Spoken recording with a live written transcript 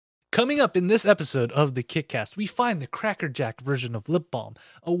Coming up in this episode of the KitCast, we find the Cracker Jack version of lip balm,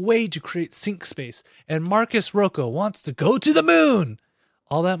 a way to create sink space, and Marcus Rocco wants to go to the moon.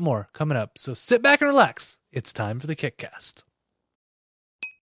 All that more coming up, so sit back and relax. It's time for the KitCast.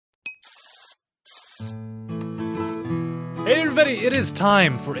 Hey everybody, it is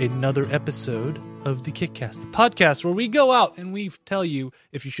time for another episode of the KitCast, the podcast where we go out and we tell you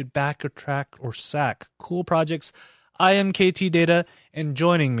if you should back or track or sack cool projects. I am KT Data, and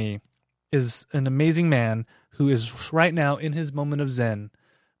joining me is an amazing man who is right now in his moment of zen,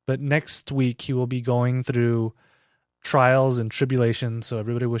 but next week he will be going through trials and tribulations, so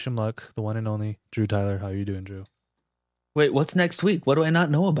everybody wish him luck. The one and only Drew Tyler. How are you doing, Drew? Wait, what's next week? What do I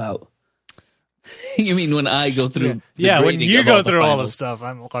not know about? You mean when I go through? When you go through all the stuff,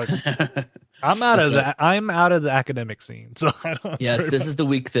 I'm like, I'm out of the academic scene, so I don't. Yes, this is the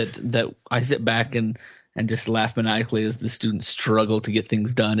week that I sit back and just laugh maniacally as the students struggle to get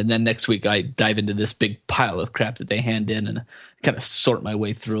things done, and then next week I dive into this big pile of crap that they hand in and kind of sort my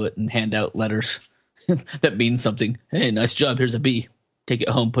way through it and hand out letters that means something. Hey, nice job. Here's a B. Take it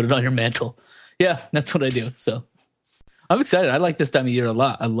home. Put it on your mantle. Yeah, that's what I do. So. I'm excited. I like this time of year a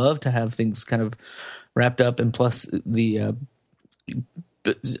lot. I love to have things kind of wrapped up, and plus the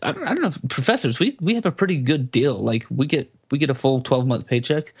I don't know, professors. We have a pretty good deal. Like we get a full 12-month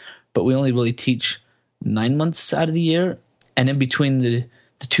paycheck, but we only really teach 9 months out of the year, and in between the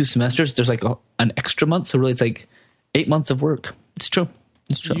two semesters, there's like an extra month. So really, it's like 8 months of work. It's true.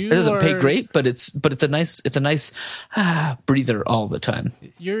 It doesn't pay great, but it's a nice breather all the time.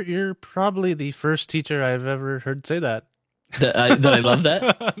 You're probably the first teacher I've ever heard say that. That I love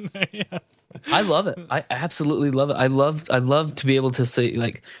that. Yeah. I love it. I absolutely love it. I love to be able to say,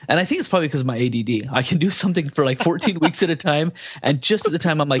 like, and I think it's probably because of my ADD. I can do something for like 14 weeks at a time, and just at the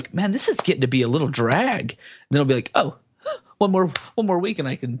time I'm like, man, this is getting to be a little drag. And then I'll be like, oh, one more week, and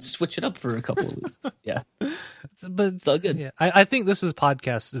I can switch it up for a couple of weeks. Yeah, but it's all good. Yeah, I think this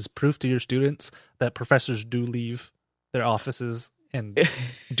podcast is proof to your students that professors do leave their offices and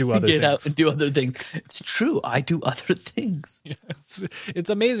do other things. Out and do other things. It's true. I do other things. Yeah, it's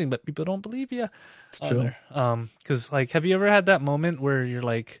amazing, but people don't believe you. It's true. Because like, have you ever had that moment where you're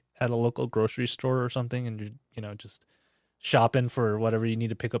like at a local grocery store or something, and you're just shopping for whatever you need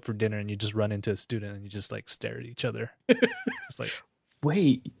to pick up for dinner, and you just run into a student and you just like stare at each other, just like,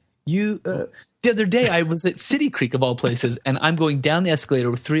 wait. The other day I was at City Creek of all places, and I'm going down the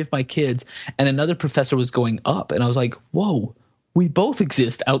escalator with 3 of my kids, and another professor was going up, and I was like, whoa. We both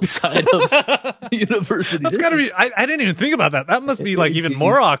exist outside of the university. That's gotta be. I didn't even think about that. That must be like even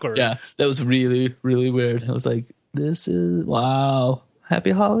more awkward. Yeah, that was really, really weird. I was like, "This is wow. Happy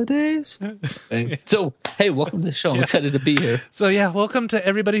holidays." So, hey, welcome to the show. I'm excited to be here. So, yeah, welcome to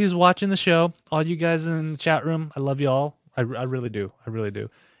everybody who's watching the show. All you guys in the chat room, I love you all. I really do. I really do.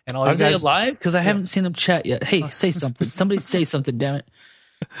 And all Are you guys, they alive? Because I haven't seen them chat yet. Hey, say something. Somebody say something. Damn it.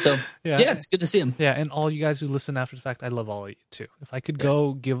 So yeah, it's good to see him. Yeah, and all you guys who listen after the fact, I love all of you too. If I could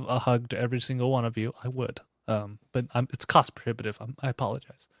go give a hug to every single one of you, I would. But it's cost prohibitive. I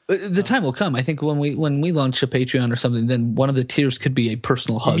apologize. The time will come. I think when we launch a Patreon or something, then one of the tiers could be a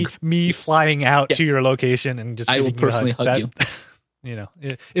personal hug. Me flying out to your location and just I will personally hug you. You know,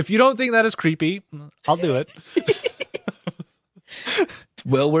 if you don't think that is creepy, I'll do it. It's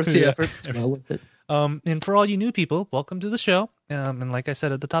well worth the effort. It's well worth it. And for all you new people, welcome to the show. And like I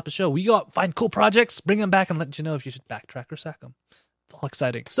said at the top of the show, we go out, find cool projects, bring them back, and let you know if you should backtrack or sack them. It's all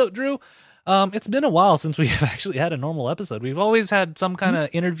exciting. So, Drew, it's been a while since we have actually had a normal episode. We've always had some kind of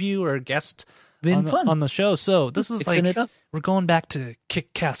interview or guest on the show. So this is like we're going back to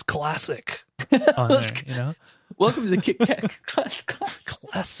KitCast Classic on there, you know? Welcome to the KitCast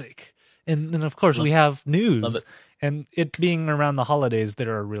Classic. And then, of course, we have news. Love it. And it being around the holidays,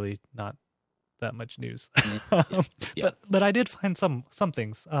 there are really not that much news. But I did find some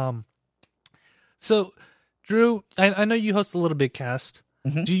things. So, Drew, I know you host a Little Big Cast.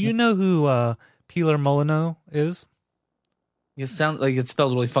 Mm-hmm. Do you know who Pilar Molyneux is? You sound like it's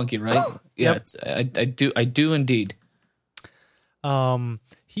spelled really funky, right? Yeah, yep. I do indeed.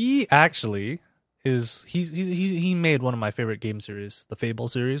 He actually is. He made one of my favorite game series, the Fable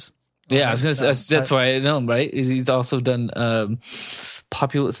series. Yeah, I was gonna say that's why I know him, right? He's also done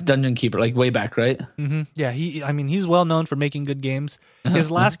Populous Dungeon Keeper, like way back, right? Mm-hmm. Yeah, he's well known for making good games.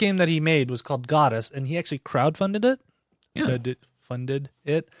 His last game that he made was called Goddess, and he actually crowdfunded it. Yeah, funded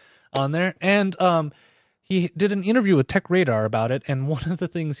it on there, and he did an interview with Tech Radar about it. And one of the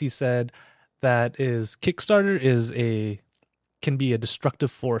things he said that is Kickstarter can be a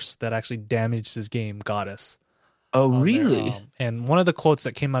destructive force that actually damaged his game Goddess. Oh, really? And one of the quotes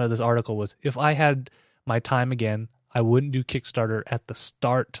that came out of this article was, if I had my time again, I wouldn't do Kickstarter at the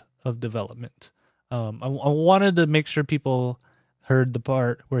start of development. I wanted to make sure people heard the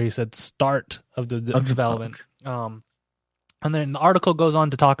part where he said start of the development. And then the article goes on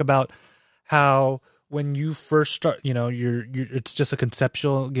to talk about how when you first start, it's just a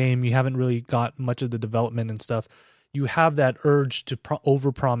conceptual game. You haven't really got much of the development and stuff. You have that urge to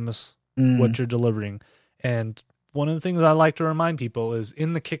overpromise what you're delivering. And one of the things I like to remind people is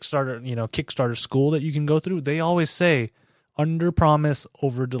in the Kickstarter school that you can go through, they always say under promise,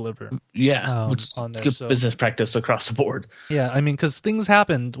 over deliver. Yeah, which is good business practice across the board. Yeah, I mean, because things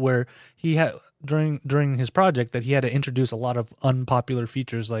happened where he had during his project that he had to introduce a lot of unpopular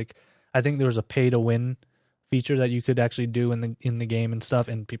features. Like I think there was a pay to win feature that you could actually do in the game and stuff,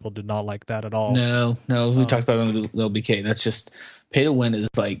 and people did not like that at all. No, we talked about it with LBK. That's just pay to win is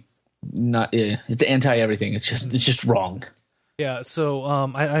like not. It's anti everything. It's just wrong. Yeah, so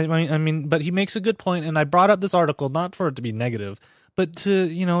I mean, but he makes a good point, and I brought up this article not for it to be negative, but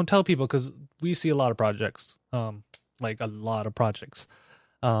to tell people because we see a lot of projects, like a lot of projects,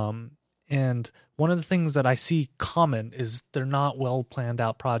 and one of the things that I see common is they're not well planned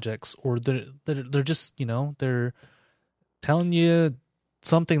out projects, or they're just they're telling you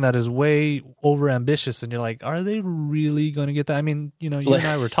something that is way over ambitious, and you're like, are they really going to get that? I mean, you and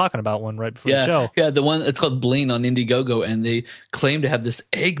I were talking about one right before the show. Yeah, the one, it's called Bling on Indiegogo, and they claim to have this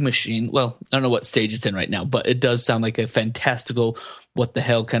egg machine. Well, I don't know what stage it's in right now, but it does sound like a fantastical, what the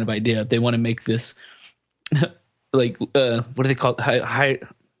hell kind of idea. They want to make this, like, what do they call it?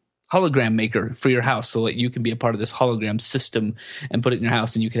 Hologram maker for your house, so that you can be a part of this hologram system and put it in your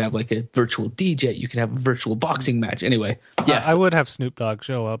house, and you can have like a virtual DJ, you could have a virtual boxing match. Anyway, yes, I would have Snoop Dogg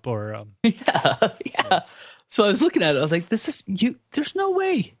show up, or yeah. So I was looking at it, I was like, "This is you. There's no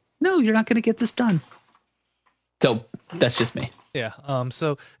way. No, you're not going to get this done." So that's just me. Yeah.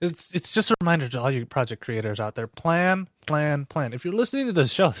 So it's just a reminder to all you project creators out there: plan. If you're listening to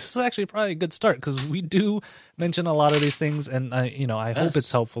this show, this is actually probably a good start because we do mention a lot of these things, and I hope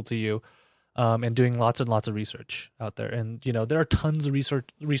it's helpful to you. And doing lots and lots of research out there, and there are tons of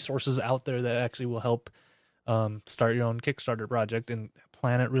resources out there that actually will help start your own Kickstarter project and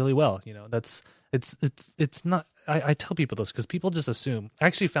plan it really well. It's not. I tell people this because people just assume. I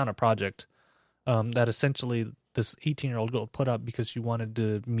actually found a project that essentially this 18-year-old girl put up because she wanted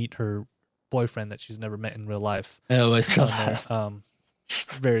to meet her boyfriend that she's never met in real life. Oh, I saw that.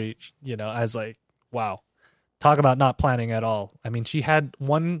 Very, I was like, wow, talk about not planning at all. I mean, she had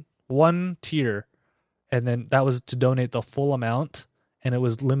one tier, and then that was to donate the full amount, and it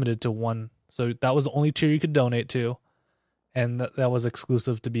was limited to one. So that was the only tier you could donate to, and that was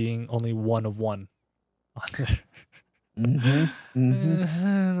exclusive to being only one of one on there.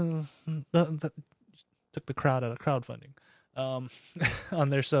 That took the crowd out of crowdfunding on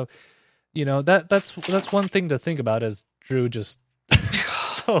there. So, that's one thing to think about as Drew just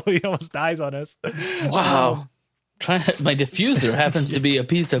totally almost dies on us. Wow. My diffuser happens to be a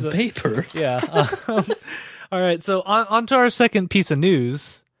piece of paper. Yeah. All right. So on to our second piece of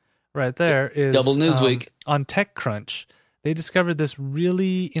news right there is Double News Week. On TechCrunch. They discovered this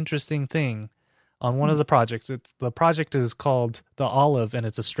really interesting thing on one of the projects. The project is called the Olive, and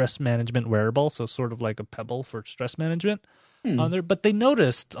it's a stress management wearable, so sort of like a Pebble for stress management on there. But they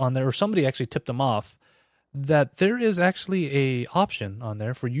noticed on there, or somebody actually tipped them off, that there is actually a option on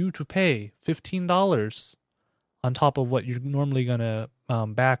there for you to pay $15 on top of what you're normally going to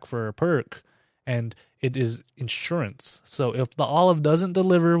back for a perk, and it is insurance. So if the Olive doesn't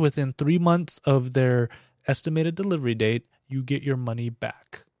deliver within 3 months of their estimated delivery date, you get your money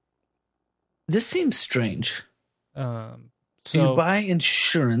back. This seems strange. So you buy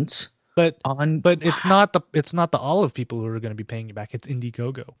insurance, but it's not the Olive people who are going to be paying you back. It's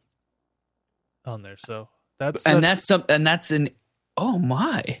Indiegogo on there. So that's an oh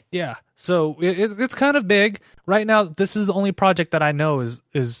my, yeah. So it's kind of big right now. This is the only project that I know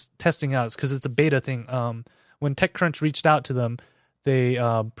is testing out because it's a beta thing. When TechCrunch reached out to them, they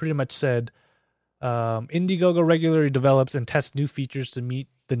pretty much said Indiegogo regularly develops and tests new features to meet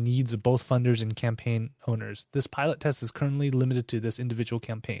the needs of both funders and campaign owners. This pilot test is currently limited to this individual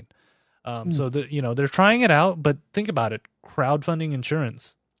campaign. So they're trying it out, but think about it: crowdfunding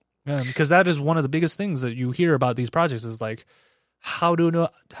insurance, because that is one of the biggest things that you hear about these projects. Is like, how do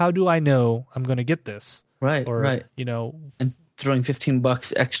I know I'm going to get this? Right, or, right. And throwing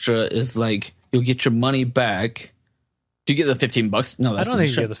 $15 extra is like you'll get your money back. Do you get the $15? No, that's I don't think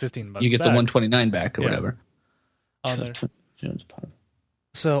you get the $15. You get the $129 back or whatever.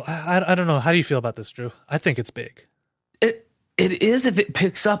 So I don't know. How do you feel about this, Drew? I think it's big. It is if it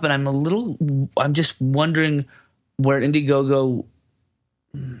picks up, and I'm just wondering where Indiegogo.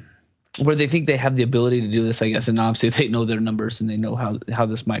 where they think they have the ability to do this, I guess, and obviously they know their numbers and they know how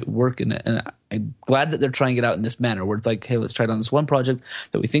this might work. And I'm glad that they're trying it out in this manner, where it's like, hey, let's try it on this one project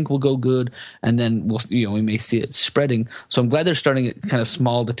that we think will go good, and then we may see it spreading. So I'm glad they're starting it kind of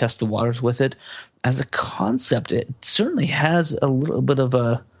small to test the waters with it. As a concept, it certainly has a little bit of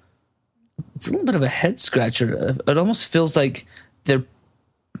a head scratcher. It almost feels like they're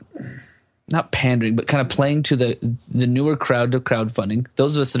not pandering, but kind of playing to the newer crowd of crowdfunding.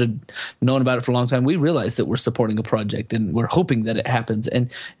 Those of us that have known about it for a long time, we realize that we're supporting a project and we're hoping that it happens.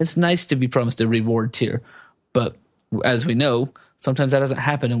 And it's nice to be promised a reward tier. But as we know, sometimes that doesn't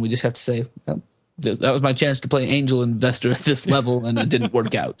happen, and we just have to say, well, that was my chance to play angel investor at this level, and it didn't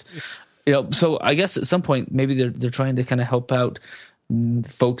work out. So I guess at some point, maybe they're trying to kind of help out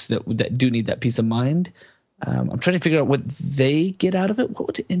folks that do need that peace of mind. I'm trying to figure out what they get out of it. What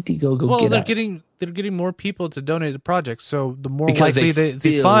would Indiegogo get out? They're getting more people to donate to projects. So the more because likely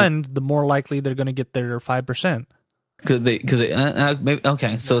they fund, the more likely they're going to get their 5%. Maybe,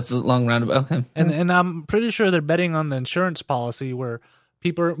 okay, so it's a long roundabout. Okay, and I'm pretty sure they're betting on the insurance policy, where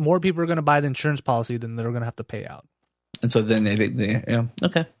more people are going to buy the insurance policy than they're going to have to pay out. And so then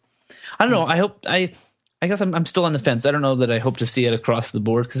okay. I don't know. I guess I'm still on the fence. I don't know that I hope to see it across the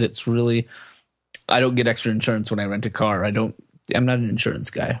board, because it's really. I don't get extra insurance when I rent a car. I'm not an insurance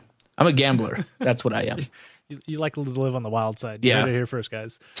guy. I'm a gambler. That's what I am. You like to live on the wild side. Yeah. You heard it here first,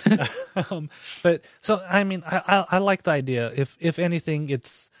 guys. But so, I mean, I like the idea. If anything,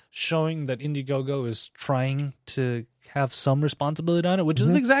 it's showing that Indiegogo is trying to have some responsibility on it, which is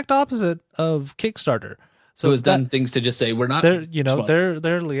the exact opposite of Kickstarter. So who has done things to just say we're not.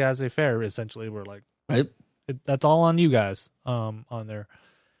 They're laissez-faire. Essentially, we're like, right. That's all on you guys. On there.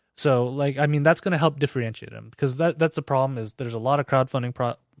 So, like, I mean, that's going to help differentiate them, because that's the problem. Is there's a lot of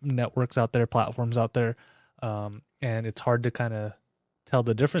crowdfunding networks out there, platforms out there, and it's hard to kind of tell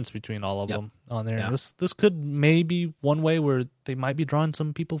the difference between all of them on there. Yeah. And this could maybe one way where they might be drawing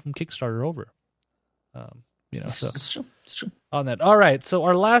some people from Kickstarter over. So it's true. It's true. On that. All right. So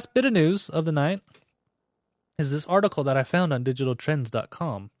our last bit of news of the night is this article that I found on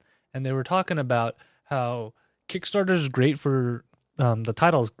digitaltrends.com, and they were talking about how Kickstarter is great for. The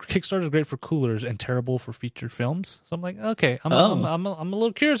title is Kickstarter is great for coolers and terrible for feature films. So I'm like, okay, I'm a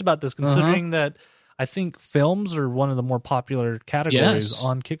little curious about this, considering that I think films are one of the more popular categories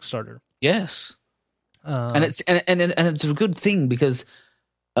on Kickstarter. Yes, and it's a good thing, because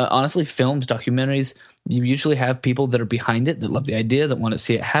honestly, films, documentaries, you usually have people that are behind it, that love the idea, that want to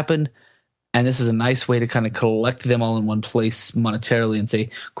see it happen. And this is a nice way to kind of collect them all in one place monetarily and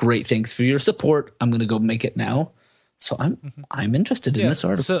say, great, thanks for your support. I'm going to go make it now. So I'm interested in this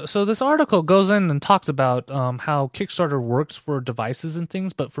article. So this article goes in and talks about how Kickstarter works for devices and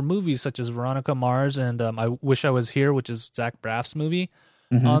things, but for movies such as Veronica Mars and I Wish I Was Here, which is Zach Braff's movie,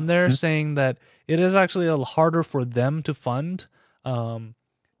 on there, saying that it is actually a little harder for them to fund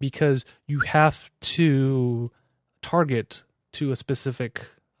because you have to target to a specific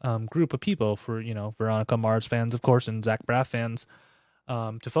group of people, for Veronica Mars fans, of course, and Zach Braff fans,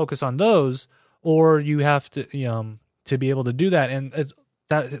 to focus on those, or you have to be able to do that. And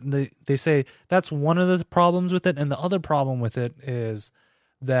they say that's one of the problems with it. And the other problem with it is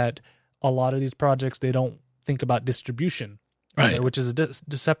that a lot of these projects, they don't think about distribution, right? Which is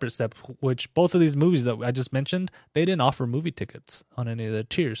a separate step, which both of these movies that I just mentioned, they didn't offer movie tickets on any of the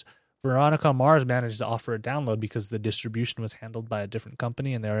tiers. Veronica Mars managed to offer a download because the distribution was handled by a different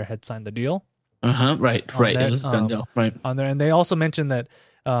company and they already had signed the deal. Right. It was done deal. Right. On there. And they also mentioned that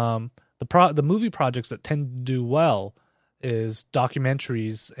the movie projects that tend to do well is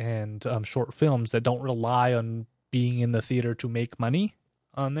documentaries and short films that don't rely on being in the theater to make money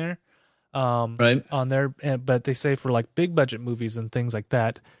on there. Right. On there. But they say for like big budget movies and things like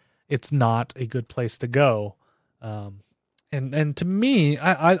that, it's not a good place to go. And to me,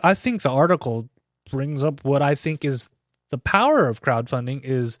 I think the article brings up what I think is the power of crowdfunding,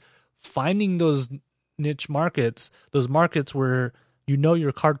 is finding those niche markets, those markets where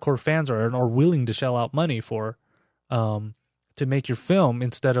your hardcore fans are willing to shell out money for, to make your film,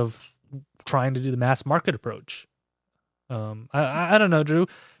 instead of trying to do the mass market approach. I don't know, Drew.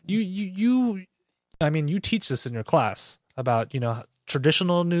 You teach this in your class about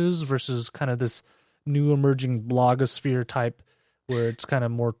traditional news versus kind of this new emerging blogosphere type, where it's kind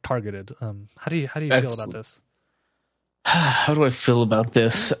of more targeted. How do you feel about this? How do I feel about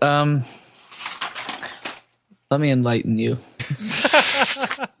this? Let me enlighten you.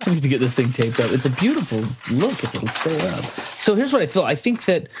 I need to get this thing taped up. It's a beautiful look if it'll stay up. So here's what I feel. I think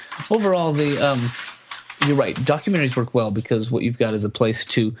that overall, you're right. Documentaries work well because what you've got is a place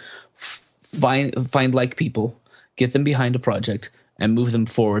to find like people, get them behind a project, and move them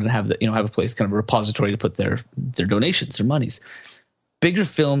forward and have have a place, kind of a repository to put their donations, their monies. Bigger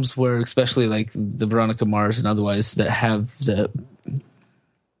films where, especially like the Veronica Mars and otherwise, that have the,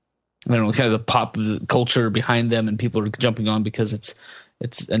 I don't know, kind of the pop culture behind them and people are jumping on because it's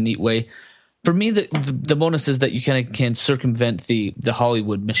a neat way. For me, the bonus is that you kind of can circumvent the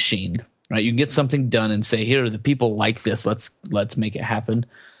Hollywood machine, right? You can get something done and say, here, the people like this. Let's make it happen.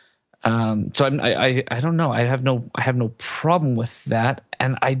 So I don't know. I have no problem with that,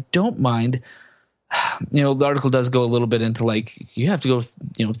 and I don't mind. The article does go a little bit into like you have to go,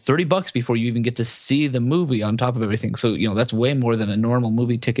 $30 before you even get to see the movie on top of everything. So that's way more than a normal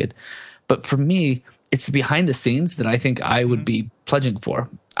movie ticket. But for me, it's the behind the scenes that I think I would be pledging for.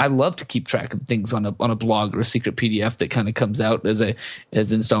 I love to keep track of things on a blog or a secret PDF that kind of comes out as an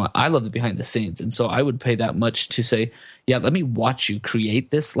installment. I love the behind the scenes, and so I would pay that much to say, yeah, let me watch you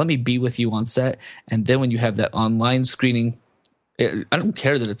create this. Let me be with you on set, and then when you have that online screening, I don't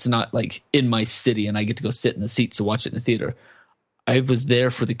care that it's not like in my city and I get to go sit in the seats to watch it in the theater. I was there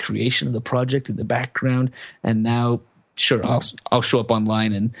for the creation of the project in the background, and now, sure, I'll show up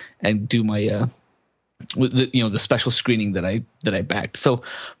online and do my the special screening that I backed. So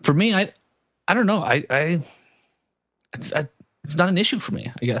for me, I don't know. It's not an issue for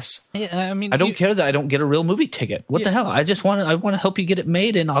me, I guess. Yeah, I mean, I don't care that I don't get a real movie ticket. What the hell? I want to help you get it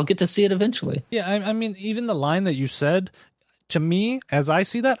made, and I'll get to see it eventually. Yeah, I mean, even the line that you said, to me, as I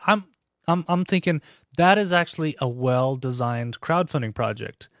see that, I'm thinking that is actually a well-designed crowdfunding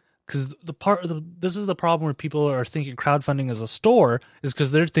project. Because this is the problem where people are thinking crowdfunding as a store, is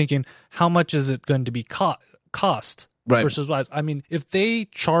because they're thinking, how much is it going to be cost right. versus wise. I mean, if they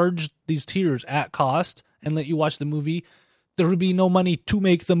charge these tiers at cost and let you watch the movie, there would be no money to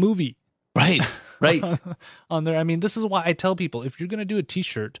make the movie. Right. On there. I mean, this is why I tell people, if you're going to do a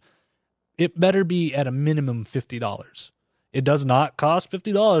t-shirt, it better be at a minimum $50. It does not cost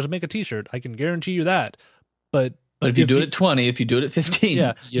 $50 to make a t-shirt. I can guarantee you that. But if you do it at 20, if you do it at 15,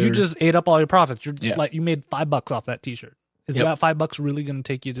 yeah, you just ate up all your profits. You made $5 off that t-shirt. Is that $5 really going to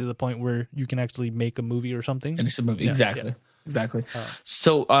take you to the point where you can actually make a movie or something? Finish the movie. Yeah, exactly.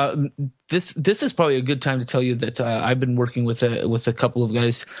 So this is probably a good time to tell you that I've been working with a couple of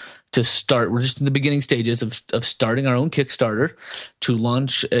guys to start. We're just in the beginning stages of starting our own Kickstarter to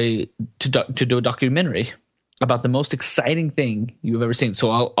launch to do a documentary about the most exciting thing you've ever seen. So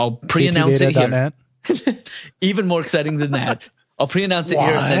I'll pre-announce it here. Even more exciting than that. I'll pre-announce it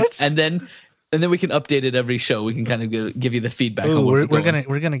here, and then we can update it every show. We can kind of give you the feedback. Ooh, we're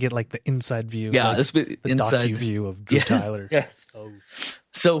gonna get like the inside view. Yeah, like this be the inside docu-view of Drew Tyler. Yes. Oh.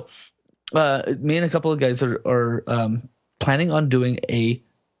 So, me and a couple of guys are planning on doing a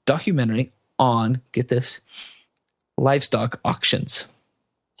documentary on, get this, livestock auctions.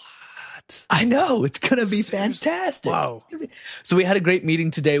 I know, it's gonna be fantastic. Wow! So we had a great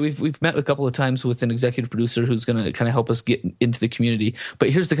meeting today. We've met a couple of times with an executive producer who's gonna kind of help us get into the community.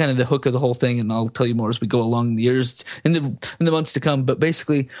 But here's the kind of the hook of the whole thing, and I'll tell you more as we go along in the years in the months to come. But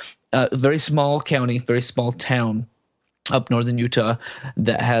basically, a very small county, very small town up northern Utah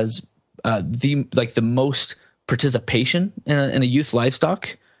that has the most participation in a youth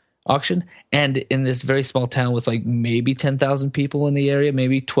livestock auction, and in this very small town with like maybe 10,000 people in the area,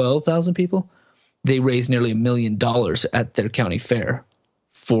 maybe 12,000 people, they raised nearly $1 million at their county fair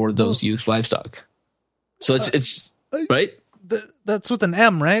for those youth livestock. So it's right. That's with an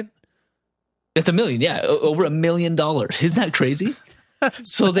M, right? It's $1 million, yeah, over $1 million. Isn't that crazy?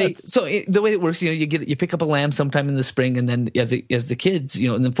 So the way it works, you pick up a lamb sometime in the spring, and then as the kids,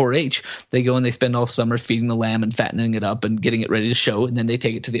 in the 4-H, they go and they spend all summer feeding the lamb and fattening it up and getting it ready to show, and then they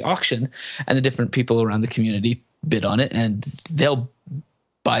take it to the auction, and the different people around the community bid on it, and they'll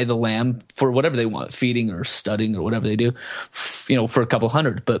buy the lamb for whatever they want, feeding or studding or whatever they do, for a couple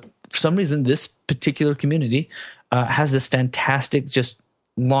hundred. But for some reason, this particular community has this fantastic, just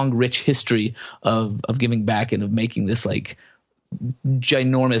long, rich history of giving back and of making this like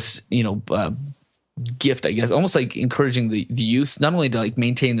ginormous gift, I guess, almost like encouraging the youth not only to like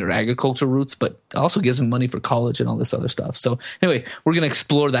maintain their agriculture roots, but also gives them money for college and all this other stuff. So anyway, we're going to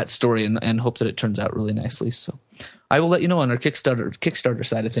explore that story and hope that it turns out really nicely. So I will let you know on our Kickstarter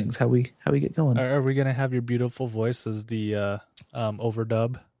side of things how we get going. Are we going to have your beautiful voice as the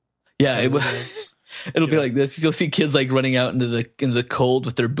overdub? Yeah, it'll be like this. You'll see kids like running out into the cold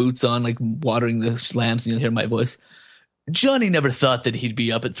with their boots on, like watering the lambs, and you'll hear my voice. Johnny never thought that he'd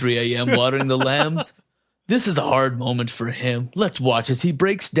be up at 3 a.m. watering the lambs. This is a hard moment for him. Let's watch as he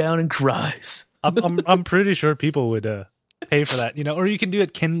breaks down and cries. I'm pretty sure people would pay for that, or you can do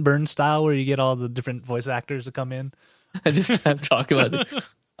it Ken Burns style, where you get all the different voice actors to come in and just talk about it.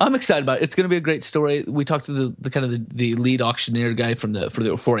 I'm excited about it. It's going to be a great story. We talked to the kind of the lead auctioneer guy for the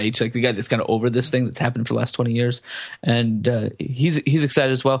 4-H, like the guy that's kind of over this thing that's happened for the last 20 years, and he's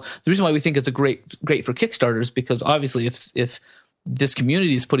excited as well. The reason why we think it's a great for Kickstarter is because obviously if this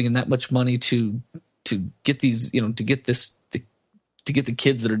community is putting in that much money to get these, to get this to get the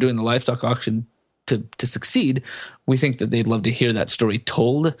kids that are doing the livestock auction to succeed, we think that they'd love to hear that story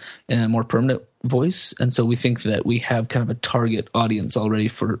told in a more permanent voice. And so we think that we have kind of a target audience already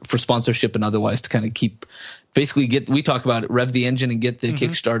for sponsorship and otherwise to kind of we talk about it, rev the engine and get the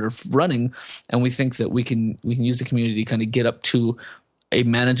Kickstarter running. And we think that we can use the community to kind of get up to a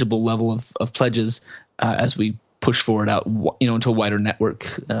manageable level of pledges as we push forward out, into a wider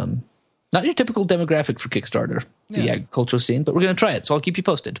network. Not your typical demographic for Kickstarter, the agricultural scene, but we're going to try it. So I'll keep you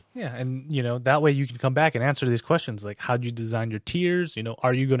posted. Yeah. And, that way you can come back and answer these questions. Like, how'd you design your tiers?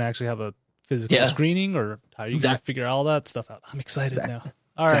 Are you going to actually have a physical screening, or how are you going to figure all that stuff out? I'm excited now.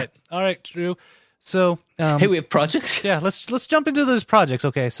 All right, Drew. So, hey, we have projects. Yeah. Let's jump into those projects.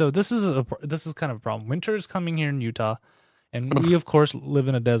 Okay. So this is kind of a problem. Winter is coming here in Utah, and we of course live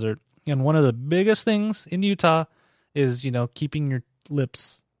in a desert. And one of the biggest things in Utah is, keeping your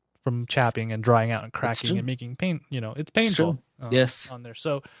lips from chapping and drying out and cracking and making pain. It's painful. Yes. On there.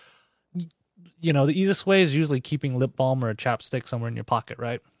 So, the easiest way is usually keeping lip balm or a chapstick somewhere in your pocket,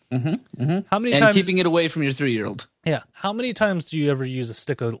 right? Mm-hmm. Mm-hmm. How many times keeping it away from your 3-year-old? Yeah. How many times do you ever use a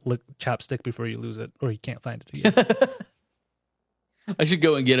stick of chapstick before you lose it, or you can't find it again? I should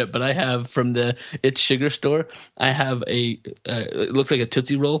go and get it, but I have from the It's Sugar store. I have it looks like a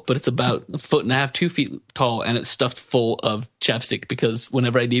Tootsie Roll, but it's about 1.5 feet, 2 feet tall, and it's stuffed full of chapstick. Because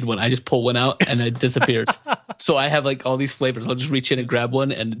whenever I need one, I just pull one out and it disappears. So I have like all these flavors. I'll just reach in and grab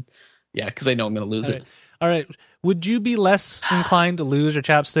one, and because I know I'm going to lose it. All right. Would you be less inclined to lose your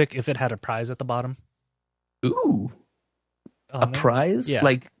chapstick if it had a prize at the bottom? Ooh. A prize? Yeah.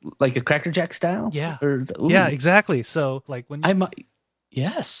 Like a Cracker Jack style? Yeah. Ooh. Yeah, exactly. So like when I might.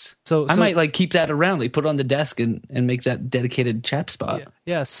 Yes. So I might like keep that around, like put it on the desk and make that dedicated chap spot.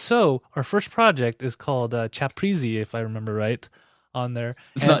 Yeah. So our first project is called Chaprizi, if I remember right, on there.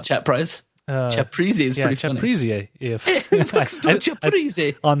 It's not Chap Prize. Chaprizi is pretty funny. Chaprizi, if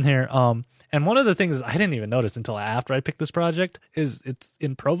Chaprizi on here. And one of the things I didn't even notice until after I picked this project is it's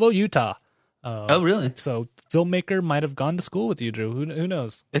in Provo, Utah. Oh, really? So filmmaker might have gone to school with you, Drew. Who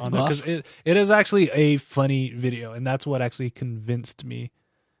knows? It's because it is actually a funny video, and that's what actually convinced me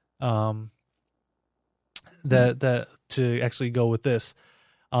that to actually go with this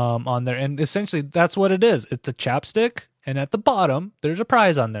on there. And essentially, that's what it is. It's a chapstick, and at the bottom there's a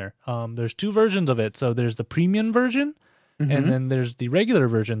prize on there. There's 2 versions of it. So there's the premium version, and then there's the regular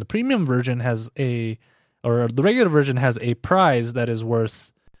version. The premium version has the regular version has a prize that is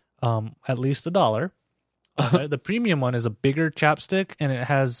worth at least $1. The premium one is a bigger chapstick, and it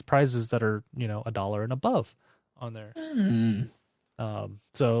has prizes that are $1 and above on there.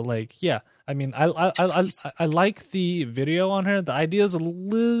 So like, I mean, I like the video on her. The idea is a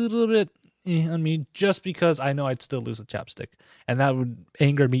little bit on me, just because I know I'd still lose a chapstick, and that would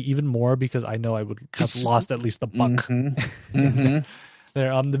anger me even more because I know I would have lost at least the buck.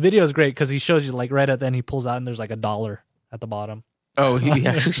 There, the video is great because he shows you like right at the end, he pulls out and there's like $1 at the bottom. Oh, he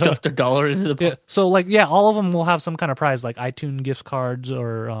actually stuffed $1 into the book. Yeah, so like, all of them will have some kind of prize, like iTunes gift cards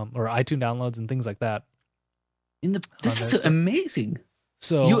or iTunes downloads and things like that. This is amazing.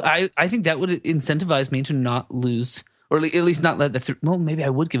 So I think that would incentivize me to not lose, or at least not let well, maybe I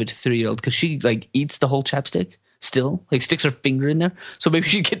would give it to 3-year-old because she like eats the whole chapstick still, like sticks her finger in there. So maybe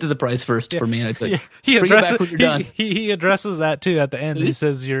she'd get to the prize first for me. And I'd like, bring it back when you're done. He addresses that too at the end. He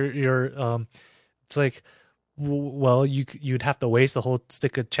says you're it's like, well, you'd have to waste the whole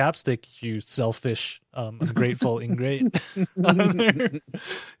stick of chapstick, you selfish, ungrateful ingrate,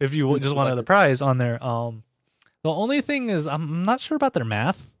 if you just wanted the prize on there. The only thing is, I'm not sure about their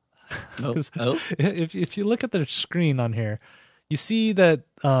math. If you look at their screen on here, you see that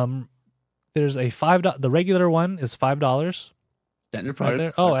there's a $5. The regular one is $5. Standard right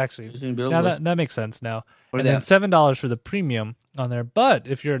there. Oh, actually, now that makes sense now. And then $7 for the premium on there. But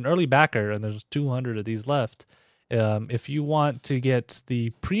if you're an early backer and there's 200 of these left, if you want to get the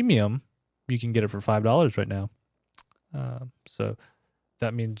premium, you can get it for $5 right now. So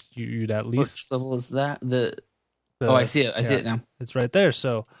that means you'd at least. Which level is that? I see it. I see it now. It's right there.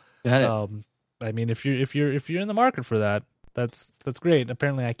 So, got it. I mean, if you're in the market for that, that's great.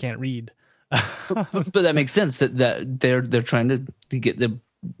 Apparently, I can't read. But that makes sense that they're trying to get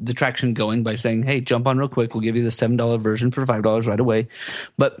the traction going by saying, hey, jump on real quick, we'll give you the $7 version for $5 right away.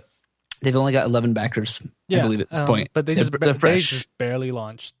 But they've only got 11 backers, I believe, at this point. But they just barely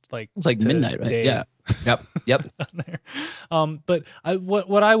launched. It's like midnight, right? Day. Yeah. Yep. on there. But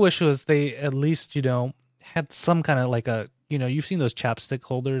what I wish was they at least, had some kind of like a, you've seen those chapstick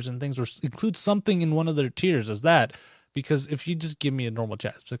holders and things, or include something in one of their tiers as that. Because if you just give me a normal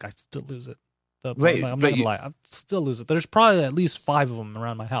chapstick, I still lose it. Right, I'm not gonna lie, I still lose it. There's probably at least 5 of them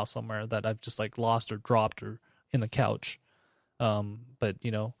around my house somewhere that I've just like lost or dropped or in the couch. But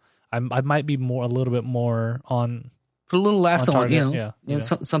I might be a little bit more on. Put a little last on, yeah.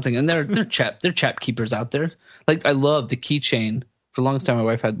 Something. And they're chap keepers out there. Like I love the keychain. For the longest time, my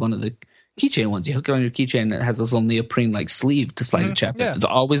wife had one of the keychain ones. You hook it on your keychain, and it has this little neoprene like sleeve to slide the chap in. It's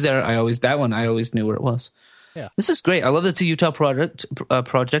always there. I always knew where it was. Yeah, this is great. I love that it's a Utah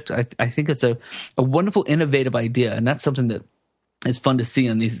project. I think it's a wonderful, innovative idea, and that's something that is fun to see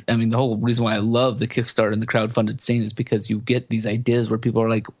on these. I mean, the whole reason why I love the Kickstarter and the crowdfunded scene is because you get these ideas where people are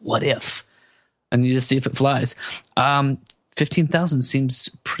like, "What if?" and you just see if it flies. 15,000 seems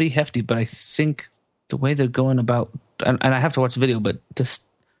pretty hefty, but I think the way they're going about, and I have to watch the video, but just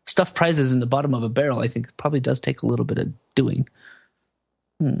stuff prizes in the bottom of a barrel, I think probably does take a little bit of doing.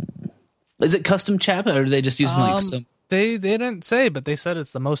 Is it custom chap, or are they just using like some? They didn't say, but they said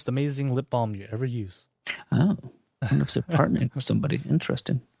it's the most amazing lip balm you ever use. Oh, I wonder if they're partnering with somebody.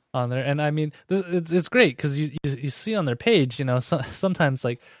 Interesting. On there, and I mean, it's great because you see on their page, sometimes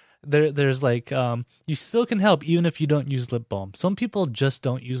like there's like you still can help even if you don't use lip balm. Some people just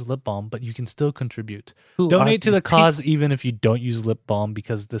don't use lip balm, but you can still contribute. Donate to the cause even if you don't use lip balm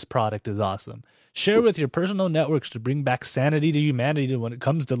because this product is awesome. Share with your personal networks to bring back sanity to humanity when it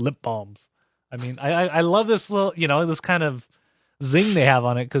comes to lip balms. I mean, I love this little, this kind of zing they have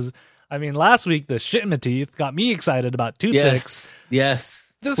on it because, I mean, last week the shit in my teeth got me excited about toothpicks.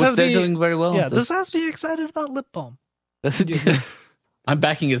 Yes. They're doing very well. Yeah, this has me excited about lip balm. I'm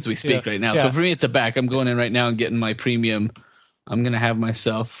backing as we speak right now. Yeah. So for me, it's a back. I'm going in right now and getting my premium. I'm gonna have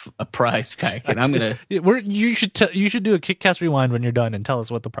myself a prize pack, and I'm gonna. You should do a Kickcast Rewind when you're done and tell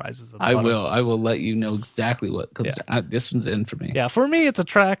us what the prize is. I will. I will let you know exactly what comes. Yeah. This one's in for me. Yeah, for me, it's a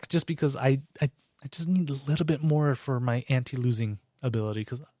track just because I just need a little bit more for my anti-losing ability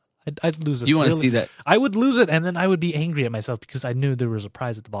because I'd lose it. You want to see that? I would lose it, and then I would be angry at myself because I knew there was a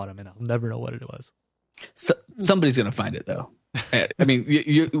prize at the bottom, and I'll never know what it was. So, somebody's gonna find it though. I mean,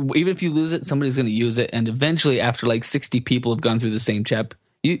 you even if you lose it, somebody's going to use it, and eventually, after like 60 people have gone through the same chap,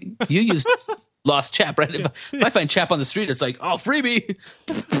 you use lost chap, right? If I find chap on the street, it's like, oh, freebie.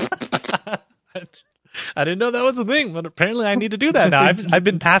 I didn't know that was a thing, but apparently, I need to do that now. I've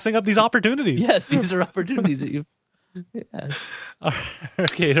been passing up these opportunities. Yes, these are opportunities that you. Yes.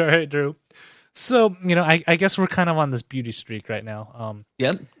 Okay, all right, Drew. So, I guess we're kind of on this beauty streak right now.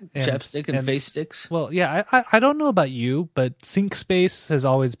 Yep, chapstick and face sticks. Well, yeah, I don't know about you, but sink space has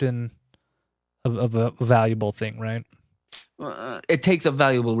always been a valuable thing, right? It takes up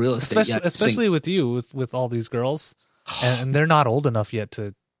valuable real estate. Especially with you, with all these girls, and they're not old enough yet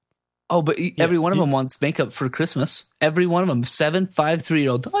to... Oh, but every one of them wants makeup for Christmas. Every one of them, 7, 5,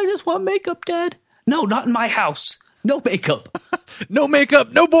 3-year-old. I just want makeup, Dad. No, not in my house. No makeup. No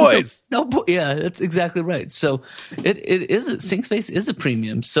makeup, no boys. Yeah, that's exactly right. So it is sink space is a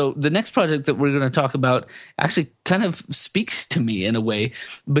premium. So the next project that we're going to talk about actually kind of speaks to me in a way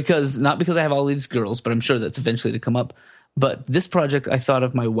not because I have all these girls, but I'm sure that's eventually to come up. But this project, I thought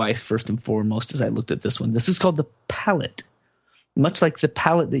of my wife first and foremost as I looked at this one. This is called the palette. Much like the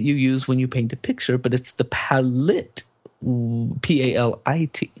palette that you use when you paint a picture, but it's the palette,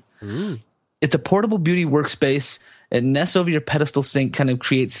 P-A-L-I-T. It's a portable beauty workspace. It nests over your pedestal sink, kind of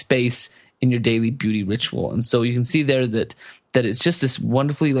creates space in your daily beauty ritual. And so you can see there that it's just this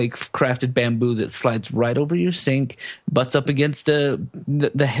wonderfully like crafted bamboo that slides right over your sink, butts up against the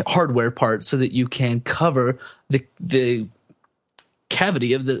hardware part so that you can cover the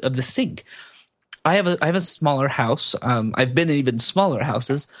cavity of the sink. I have a smaller house. I've been in even smaller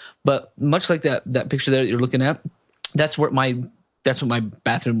houses, but much like that picture there that you're looking at, that's what my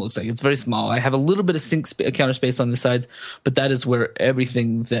bathroom looks like. It's very small. I have a little bit of counter space on the sides, but that is where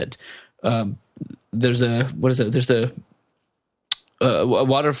everything that there's a water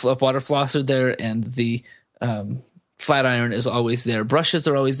flosser there, and the flat iron is always there. Brushes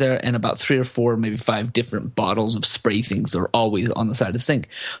are always there, and about 3 or 4, maybe 5 different bottles of spray things are always on the side of the sink.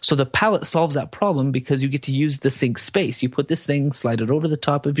 So the palette solves that problem because you get to use the sink space. You put this thing, slide it over the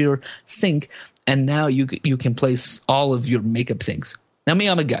top of your sink, and now you can place all of your makeup things. Now, me,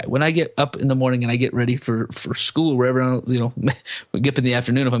 I'm a guy. When I get up in the morning and I get ready for school, wherever else, we get up in the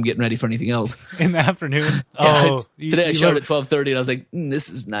afternoon if I'm getting ready for anything else. In the afternoon? Today I showed at 12:30 and I was like,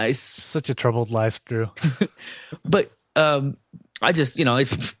 this is nice. Such a troubled life, Drew. But I just, I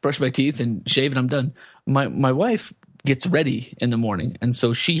brush my teeth and shave and I'm done. My wife gets ready in the morning, and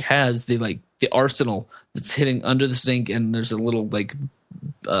so she has the the arsenal that's hitting under the sink, and there's a little like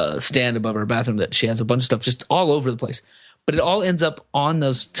stand above her bathroom that she has a bunch of stuff just all over the place. But it all ends up on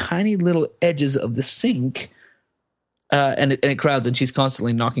those tiny little edges of the sink, and it crowds, and she's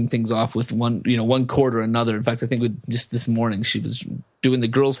constantly knocking things off with one cord or another. In fact, I think just this morning she was doing the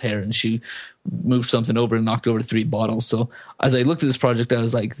girl's hair, and she moved something over and knocked over 3 bottles. So as I looked at this project, I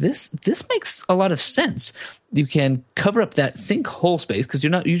was like, this makes a lot of sense. You can cover up that sink hole space because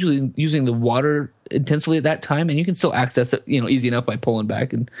you're not usually using the water intensely at that time, and you can still access it, easy enough by pulling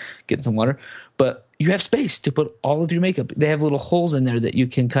back and getting some water. But you have space to put all of your makeup. They have little holes in there that you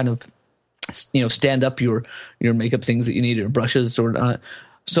can kind of, stand up your makeup things that you need, or brushes or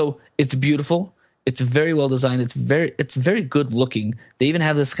so it's beautiful. It's very well designed. It's very good looking. They even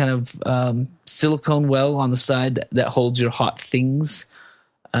have this kind of silicone well on the side that holds your hot things.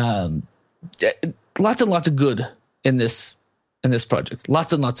 Lots and lots of good in this project.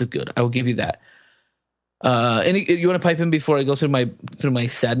 Lots and lots of good. I will give you that. You want to pipe in before I go through my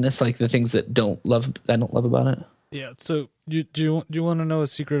sadness, like the things that I don't love about it? Yeah. So do you want to know a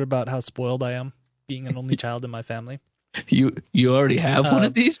secret about how spoiled I am, being an only child in my family? You already have one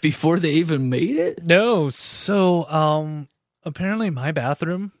of these before they even made it? No. So apparently my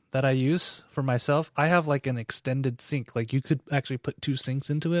bathroom that I use for myself, I have like an extended sink. Like you could actually put 2 sinks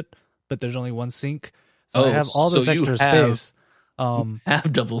into it, but there's only 1 sink. So I have all this extra space.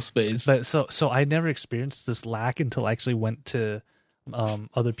 Have double space. But so I never experienced this lack until I actually went to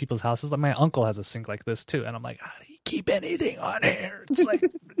other people's houses. Like my uncle has a sink like this too, and I'm like, how do you keep anything on here? It's like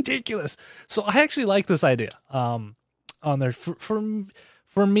ridiculous. So I actually like this idea on there.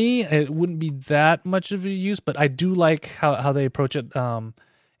 For me, it wouldn't be that much of a use, but I do like how they approach it.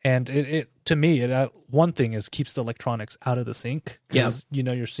 And it to me, one thing is keeps the electronics out of the sink. Yeah,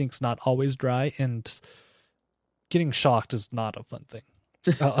 your sink's not always dry, and getting shocked is not a fun thing.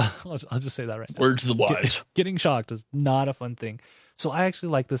 I'll just say that right now. Word to the wise. Getting shocked is not a fun thing. So I actually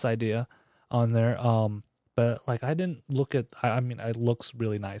like this idea on there. But like I didn't look at. I mean, it looks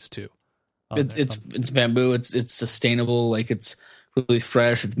really nice too. It's bamboo. It's sustainable. Like it's really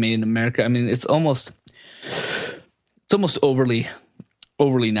fresh. It's made in America. I mean, it's almost overly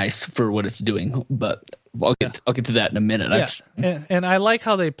nice for what it's doing. But I'll get to that in a minute. Yeah. And I like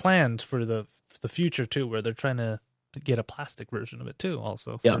how they planned for the future too, where they're trying to get a plastic version of it too,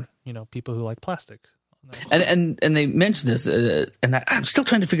 also for people who like plastic. And they mentioned this, and I'm still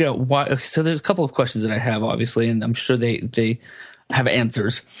trying to figure out why. Okay, so there's a couple of questions that I have, obviously, and I'm sure they have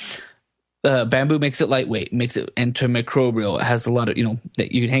answers. Bamboo makes it lightweight, makes it antimicrobial. It has a lot of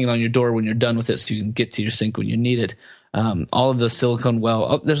that you can hang it on your door when you're done with it, so you can get to your sink when you need it. All of the silicone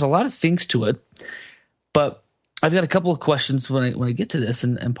there's a lot of things to it, but I've got a couple of questions when I get to this,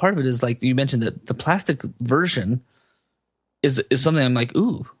 and part of it is like you mentioned that the plastic version is something I'm like,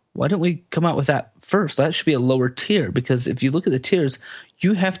 ooh, why don't we come out with that first? That should be a lower tier, because if you look at the tiers,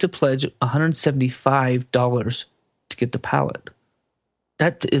 you have to pledge $175 to get the pallet.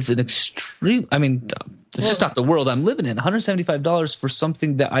 That is an extreme. I mean, it's just not the world I'm living in. $175 for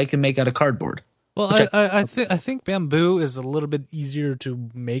something that I can make out of cardboard. Well, I think bamboo is a little bit easier to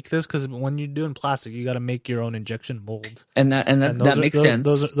make this, because when you're doing plastic, you got to make your own injection mold, and that makes sense.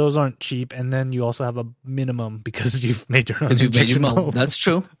 Those aren't cheap, and then you also have a minimum because you've made your own injection mold. That's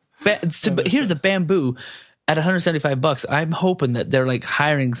true. But here's the bamboo at $175. I'm hoping that they're like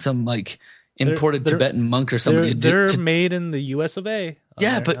hiring some like imported Tibetan monk or somebody. They're made in the U.S. of A.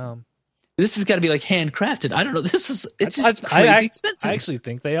 Yeah, but this has got to be like handcrafted. I don't know. It's just crazy expensive. I actually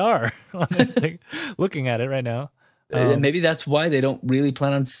think they are. Looking at it right now, maybe that's why they don't really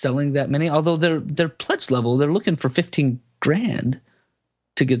plan on selling that many. Although their pledge level, they're looking for $15,000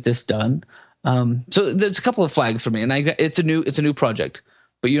 to get this done. So there's a couple of flags for me, and it's a new project.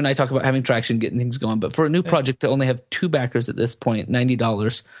 But you and I talk about having traction, getting things going. But for a new project to only have 2 backers at this point,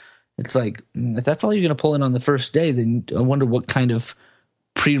 $90, it's like, if that's all you're going to pull in on the first day, then I wonder what kind of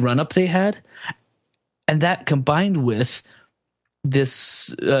pre-run-up they had. And that combined with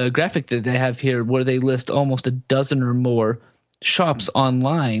this graphic that they have here where they list almost a dozen or more shops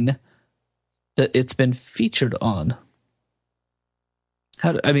online that it's been featured on.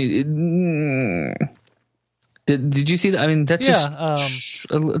 Did you see that? I mean, that's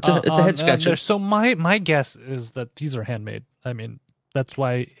it's a head scratcher. So my guess is that these are handmade. I mean, that's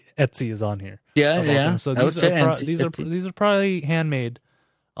why Etsy is on here. Yeah. So these are probably handmade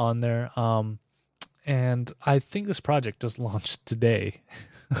on there. And I think this project just launched today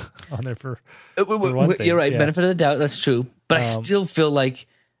on there for one thing. You're right. Yeah. Benefit of the doubt. That's true. But I still feel like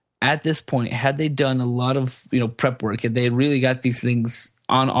at this point, had they done a lot of prep work, and they really got these things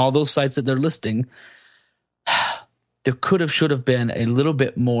on all those sites that they're listing, there should have been a little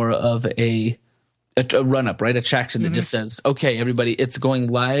bit more of a run up, right? A traction that just says, okay, everybody, it's going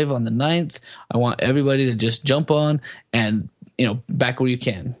live on the 9th. I want everybody to just jump on and, back where you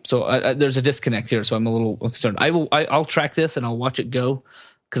can. So there's a disconnect here. So I'm a little concerned. I'll track this and I'll watch it go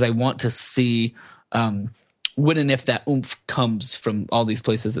because I want to see when and if that oomph comes from all these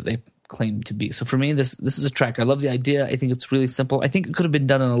places that they claim to be. So for me, this is a track. I love the idea. I think it's really simple. I think it could have been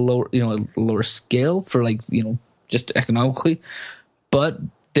done on a lower scale for just economically, but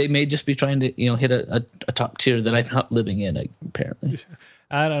they may just be trying to, hit a top tier that I'm not living in, apparently.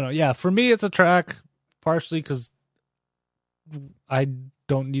 I don't know. Yeah, for me, it's a track, partially because I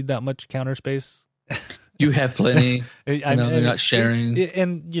don't need that much counter space. You have plenty. You're not sharing.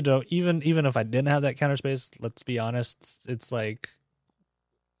 And, even if I didn't have that counter space, let's be honest, it's like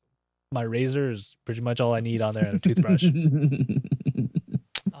my razor is pretty much all I need on there, and a toothbrush.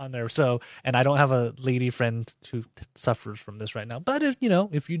 On there. So, and I don't have a lady friend who suffers from this right now. But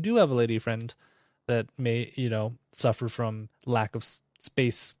if you do have a lady friend that may, suffer from lack of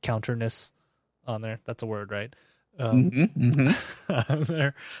space counterness on there, that's a word, right?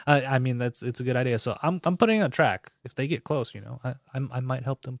 There, I mean, it's a good idea. So I'm putting a track. If they get close, I might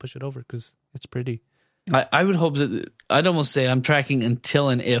help them push it over because it's pretty. I would hope that I'd almost say I'm tracking until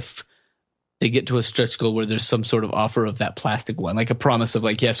and if they get to a stretch goal where there's some sort of offer of that plastic one, like a promise of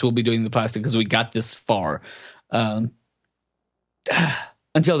yes, we'll be doing the plastic because we got this far. Until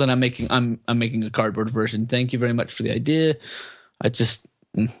then, I'm making a cardboard version. Thank you very much for the idea. I'm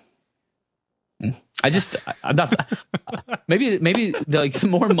not. Maybe the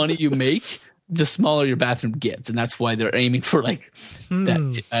more money you make, the smaller your bathroom gets, and that's why they're aiming for that.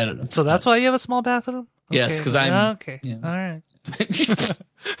 I don't know. So that's why you have a small bathroom. Okay. Yes, because I'm okay. Yeah. All right.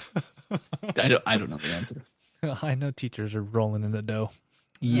 I don't know the answer. I know teachers are rolling in the dough.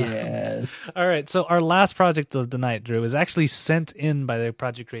 Yes. All right. So our last project of the night, Drew, is actually sent in by the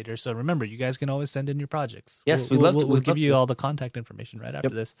project creator. So remember, you guys can always send in your projects. Yes, we'll give you all the contact information right after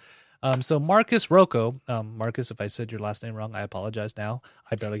this. So Marcus Rocco, Marcus, if I said your last name wrong, I apologize now.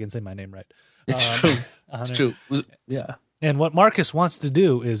 I barely can say my name right. It's true. It's true. Yeah. And what Marcus wants to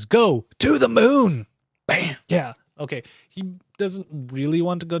do is go to the moon. Bam. Yeah. Okay. He doesn't really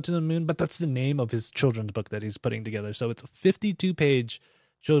want to go to the moon, but that's the name of his children's book that he's putting together. So it's a 52-page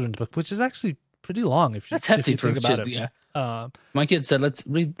children's book, which is actually pretty long. That's hefty for kids. Yeah. My kid said, "Let's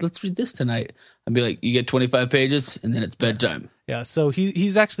read this tonight." I'd be like, "You get 25 pages, and then it's bedtime." Yeah. So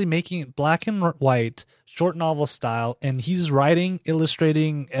he's actually making it black and white, short novel style, and he's writing,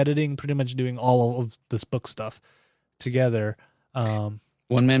 illustrating, editing, pretty much doing all of this book stuff together.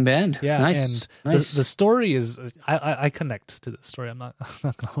 One-man band. Yeah, nice. And the story is I connect to the story. I'm not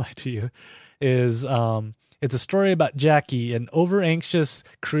gonna lie to you. It's a story about Jackie, an over-anxious,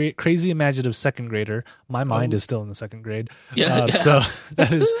 crazy imaginative second grader. My mind is still in the second grade. Yeah. So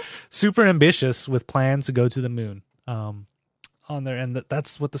that is super ambitious with plans to go to the moon. On there, and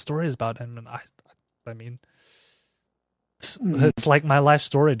that's what the story is about. And I mean, it's like my life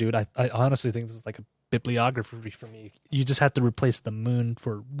story, dude. I honestly think this is like a bibliography for me. You just have to replace the moon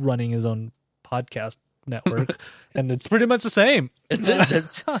for running his own podcast network, and it's pretty much the same.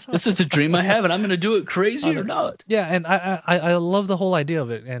 This is the dream I have, and I'm going to do it crazy or not. Yeah, and I love the whole idea of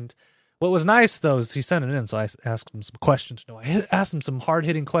it. And what was nice though is he sent it in, so I asked him some questions. I asked him some hard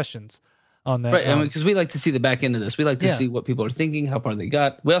hitting questions on that, right? Because we like to see the back end of this. We like to see what people are thinking, how far they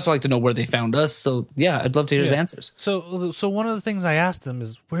got. We also like to know where they found us. So yeah, I'd love to hear his answers. So one of the things I asked him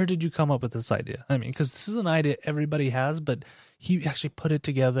is, where did you come up with this idea? I mean, because this is an idea everybody has, but he actually put it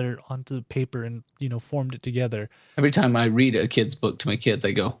together onto the paper and formed it together. Every time I read a kid's book to my kids,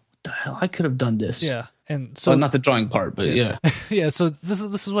 I go, "What the hell? I could have done this." Yeah, and so not the drawing part, but yeah. Yeah. So this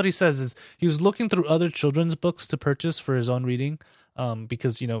is what he says: is he was looking through other children's books to purchase for his own reading,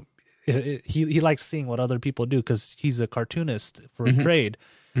 because he likes seeing what other people do because he's a cartoonist for a trade,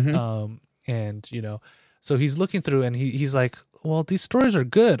 and so he's looking through and he's like, well, these stories are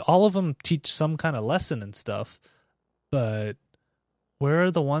good. All of them teach some kind of lesson and stuff, but where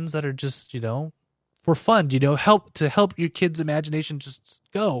are the ones that are just for fun? Help your kid's imagination just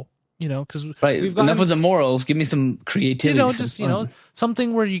go. Because we've got enough of the morals. Give me some creativity.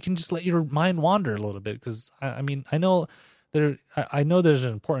 Something where you can just let your mind wander a little bit. Because I mean, I know there's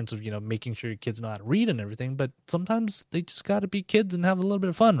an importance of making sure your kids know how to read and everything, but sometimes they just got to be kids and have a little bit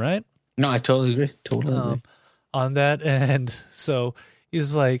of fun, right? No, I totally agree. Agree on that. And so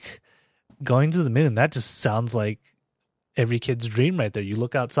he's like, going to the moon. That just sounds like every kid's dream right there. You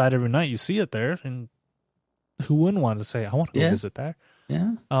look outside every night, you see it there, and who wouldn't want to say, I want to go visit there?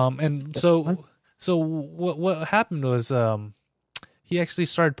 Yeah. And so what happened was he actually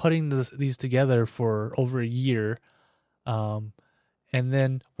started putting these together for over a year. And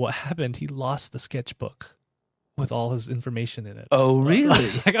then what happened? He lost the sketchbook with all his information in it. Oh, really?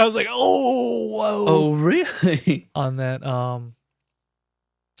 Like I was like, oh, whoa. Oh, really? On that. And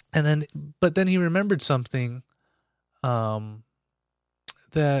then, but then he remembered something, that,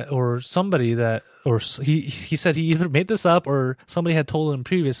 or somebody that, or he said he either made this up or somebody had told him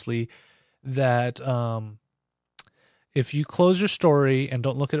previously that, if you close your story and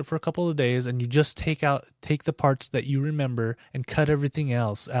don't look at it for a couple of days and you just take the parts that you remember and cut everything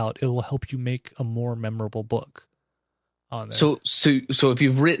else out, it will help you make a more memorable book on there. So if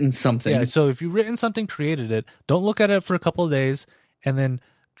you've written something, Yeah, so if you've written something, created it, don't look at it for a couple of days and then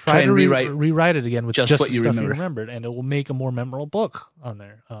try to rewrite it again with just what you stuff remember. you remembered, and it will make a more memorable book on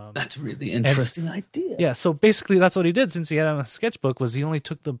there. That's a really interesting idea. Yeah, so basically that's what he did since he had a sketchbook, was he only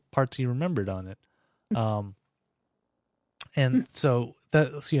took the parts he remembered on it. And so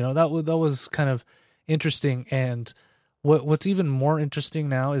that, you know, that was kind of interesting. And what's even more interesting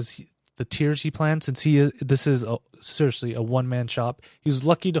now is the tiers he planned, since this is seriously a one-man shop. He was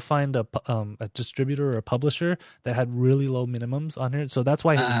lucky to find a distributor or a publisher that had really low minimums on here. So that's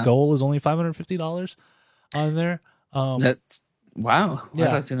why his goal is only $550 on there. That's wow. Yeah.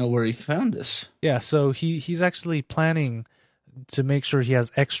 I'd like to know where he found this. Yeah, so he's actually planning to make sure he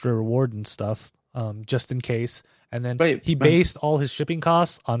has extra reward and stuff, just in case. And then he based all his shipping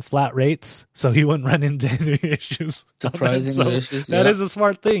costs on flat rates, so he wouldn't run into any issues. Surprising issues. That is a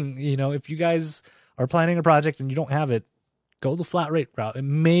smart thing. You know, if you guys are planning a project and you don't have it, go the flat rate route. It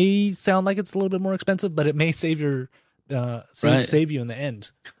may sound like it's a little bit more expensive, but it may save your save you in the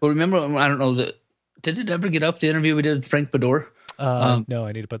end. Well, remember, I don't know, did it ever get up, the interview we did with Frank Bedore? No,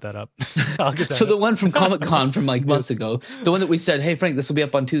 I need to put that up. I'll get that so up. The one from Comic-Con from like months ago, the one that we said, hey, Frank, this will be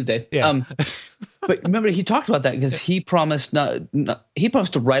up on Tuesday. Yeah. But remember, he talked about that because he promised to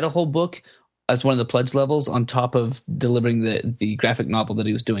write a whole book as one of the pledge levels on top of delivering the graphic novel that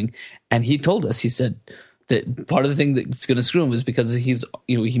he was doing. And he told us, he said that part of the thing that's going to screw him is because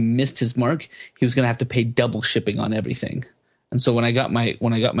he missed his mark. He was going to have to pay double shipping on everything. And so when I got my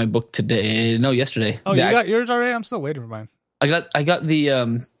book yesterday. Oh, you got yours already? I'm still waiting for mine. I got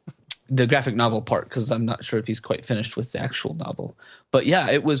the graphic novel part because I'm not sure if he's quite finished with the actual novel. But yeah,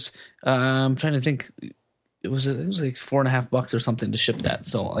 it was. I'm trying to think. It was like $4.50 or something to ship that.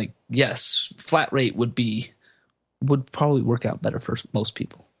 So like, yes, flat rate would probably work out better for most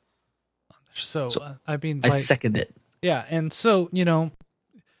people. So I mean, I second it. Yeah, and so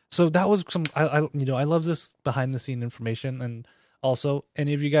so that was some. I love this behind the scene information, and also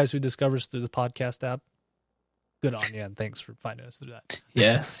any of you guys who discovers through the podcast app, good on you, and thanks for finding us through that.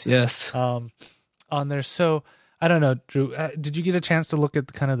 Yes. On there. So I don't know, Drew. Did you get a chance to look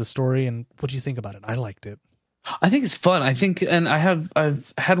at kind of the story, and what do you think about it? I liked it. I think it's fun. And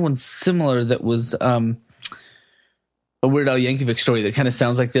I've had one similar that was a Weird Al Yankovic story that kind of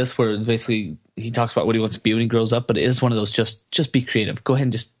sounds like this, where basically he talks about what he wants to be when he grows up, but it is one of those just be creative. Go ahead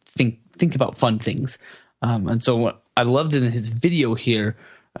and just think about fun things. And so what I loved in his video here,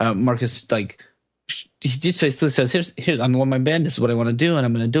 Marcus, like, he just basically says, here, I'm the one my band, this is what I want to do, and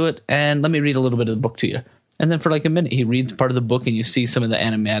I'm going to do it, and let me read a little bit of the book to you. And then for like a minute, he reads part of the book, and you see some of the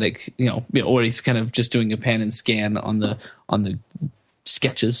animatic, or he's kind of just doing a pan and scan on the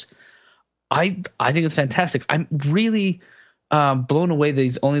sketches. I think it's fantastic. I'm really blown away that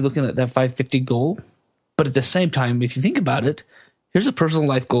he's only looking at that 550 goal. But at the same time, if you think about it, here's a personal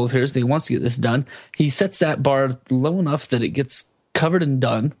life goal of his that he wants to get this done. He sets that bar low enough that it gets covered and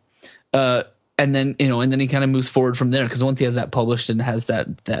done. And then he kind of moves forward from there, because once he has that published and has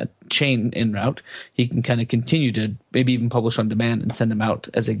that chain en route, he can kind of continue to maybe even publish on demand and send them out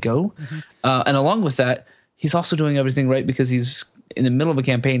as they go. Mm-hmm. And along with that, he's also doing everything right, because he's in the middle of a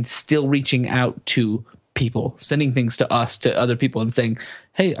campaign, still reaching out to people, sending things to us, to other people, and saying,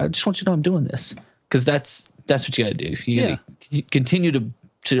 "Hey, I just want you to know I'm doing this," because that's what you got to do. You continue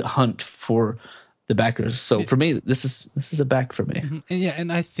to hunt for the backers. So for me, this is a back for me. Mm-hmm.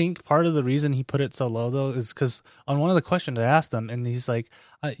 And I think part of the reason he put it so low though is because on one of the questions I asked them, and he's like,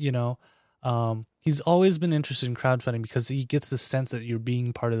 he's always been interested in crowdfunding because he gets the sense that you're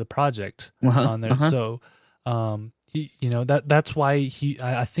being part of the project on there. So that's why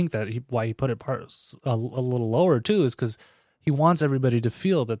I think why he put it a little lower too, is because he wants everybody to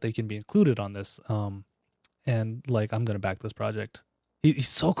feel that they can be included on this. And like, I'm going to back this project. He's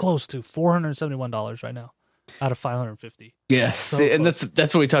so close to $471 right now out of 550. Yes, so and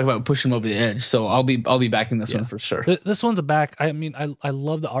that's what we talk about, pushing him over the edge. So I'll be backing this one for sure. This one's a back. I mean, I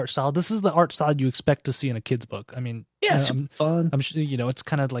love the art style. This is the art style you expect to see in a kid's book. I mean, it's fun. I'm sure it's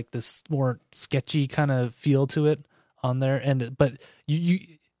kind of like this more sketchy kind of feel to it on there, but you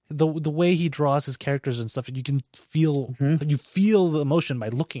the way he draws his characters and stuff, you can feel you feel the emotion by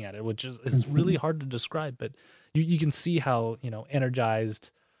looking at it, which is it's really hard to describe, but you can see how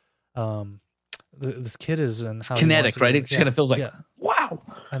energized this kid is and how kinetic, right? It just kind of feels like wow.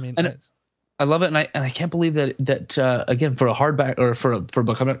 I mean, I love it, and I can't believe that again, for a hardback or for a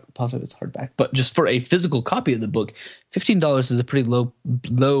book, I'm not positive it's hardback, but just for a physical copy of the book, $15 is a pretty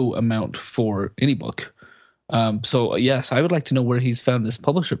low amount for any book. So yes, I would like to know where he's found this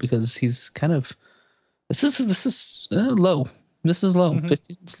publisher, because he's kind of this is low. This is low.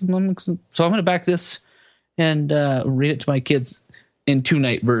 15, so I'm going to back this and read it to my kids in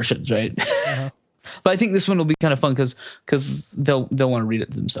 2-night versions, right? But I think this one will be kind of fun because they'll want to read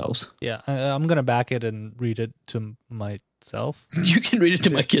it themselves. Yeah, I'm gonna back it and read it to myself. You can read it to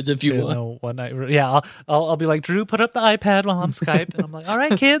my kids if you want. No, one night. Yeah, I'll be like, Drew, put up the iPad while I'm Skype, and I'm like, all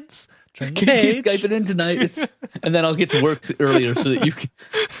right, kids, turn the page. Keep Skyping in tonight, and then I'll get to work earlier so that you can.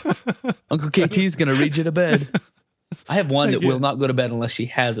 Uncle KT's gonna read you to bed. I have one that will not go to bed unless she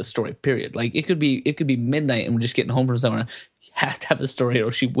has a story. Period. Like it could be midnight and we're just getting home from somewhere. Has to have a story,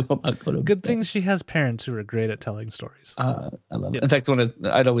 or she will not go to bed. Good thing she has parents who are great at telling stories. I love it. In fact,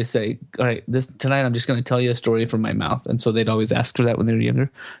 I'd always say, all right, tonight I'm just going to tell you a story from my mouth. And so they'd always ask for that when they were younger.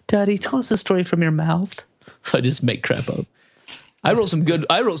 Daddy, tell us a story from your mouth. So I just make crap up. I wrote some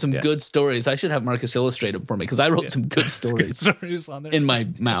good stories. I should have Marcus illustrate them for me, because I wrote some good stories, on there in my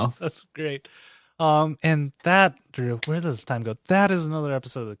mouth. That's great. And that, Drew, where does time go? That is another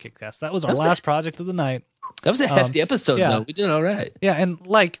episode of the Kickcast. That was our last project of the night. That was a hefty episode, though. We did all right. Yeah, and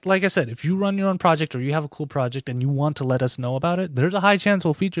like I said, if you run your own project or you have a cool project and you want to let us know about it, there's a high chance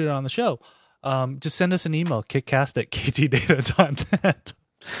we'll feature it on the show. Just send us an email, kickcast@ktdata.net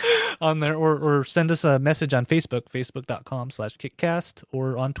on there, or send us a message on Facebook, facebook.com/kickcast,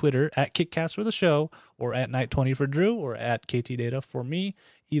 or on Twitter @kickcast for the show, or @night20 for Drew, or @ktdata for me.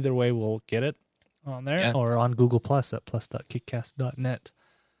 Either way, we'll get it on there, or on Google Plus at plus.kickcast.net.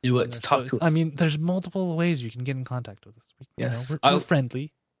 Do it. Talk to us. I mean, there's multiple ways you can get in contact with us. Yes. We're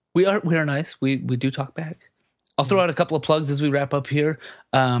friendly. We are nice. We do talk back. I'll throw out a couple of plugs as we wrap up here.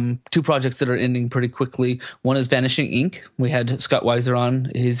 2 projects that are ending pretty quickly. One is Vanishing Ink. We had Scott Weiser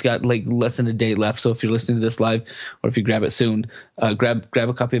on. He's got like less than a day left. So if you're listening to this live, or if you grab it soon, grab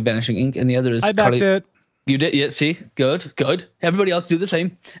a copy of Vanishing Ink. And the other is I backed it. You did? Yeah, see? Good. Everybody else do the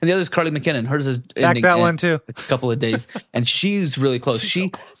same. And the other is Carly McKinnon. Hers is ending that one too. A couple of days. And she's really close. She's so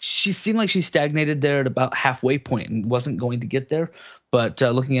close. She seemed like she stagnated there at about halfway point and wasn't going to get there. But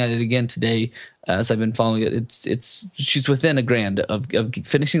looking at it again today, as I've been following it, she's within $1,000 of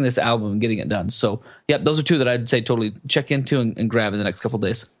finishing this album and getting it done. So, yeah, those are 2 that I'd say totally check into and grab in the next couple of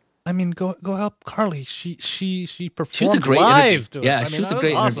days. I mean, go help Carly. She performed she was a great live to us. Yeah, I mean, she was a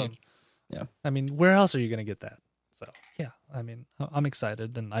great awesome. interview. Yeah. I mean, where else are you going to get that? So, yeah, I mean, I'm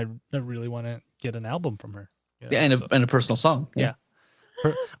excited, and I really want to get an album from her. And a personal song. Yeah.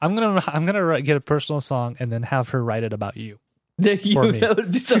 I'm gonna get a personal song and then have her write it about you. That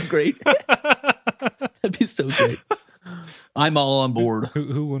would be so great. That'd be so great. I'm all on board.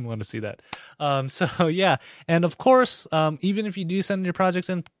 Who wouldn't want to see that? So yeah, and of course, even if you do send your projects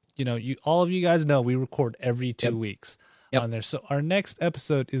in, all of you guys know we record every 2 weeks on there. So our next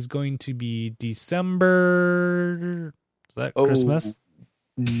episode is going to be December. Is that Christmas?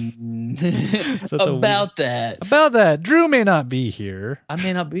 About that. Drew may not be here. I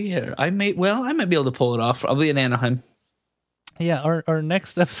may not be here. I might be able to pull it off. I'll be in Anaheim. Yeah, our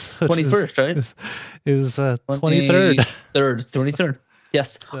next episode 21st, right? Is 23rd. 23rd.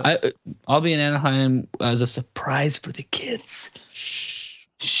 Yes. So. I'll be in Anaheim as a surprise for the kids.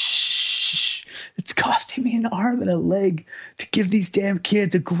 Shh. It's costing me an arm and a leg to give these damn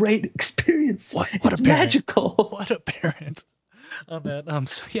kids a great experience. What it's a magical. What a parent. On that.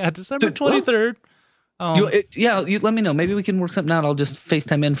 So yeah, December 23rd. You let me know. Maybe we can work something out. I'll just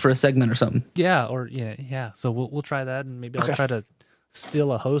FaceTime in for a segment or something. Yeah, So we'll try that, and maybe I'll try to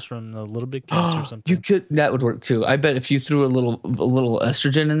steal a host from the Little Big Cast or something. You could. That would work too. I bet if you threw a little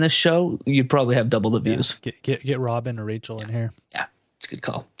estrogen in this show, you'd probably have double the views. Get Robin or Rachel in here. Yeah, it's a good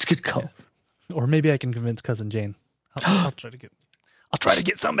call. Yeah. Or maybe I can convince Cousin Jane. I'll try to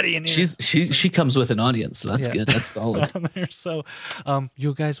get somebody in here. She comes with an audience, so that's good. That's solid. So,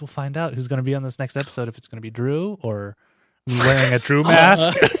 you guys will find out who's going to be on this next episode. If it's going to be Drew or me wearing a Drew mask.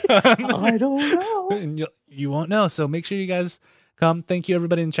 I don't know. And you won't know. So make sure you guys come. Thank you,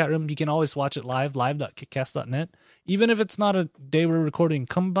 everybody in the chat room. You can always watch it live.kickcast.net. Even if it's not a day we're recording,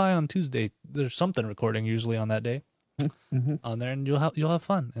 come by on Tuesday. There's something recording usually on that day on there, and you'll have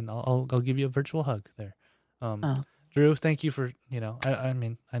fun. And I'll give you a virtual hug there. Drew, thank you for, I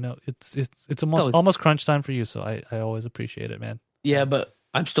know it's almost crunch time for you, so I always appreciate it, man. Yeah, but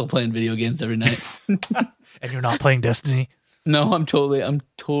I'm still playing video games every night. And you're not playing Destiny? No, I'm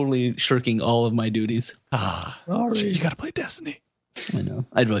totally shirking all of my duties. Sorry. You got to play Destiny. I know.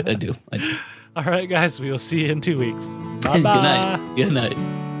 I do. All right, guys. We will see you in 2 weeks. Bye-bye. Good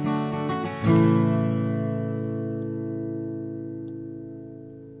night.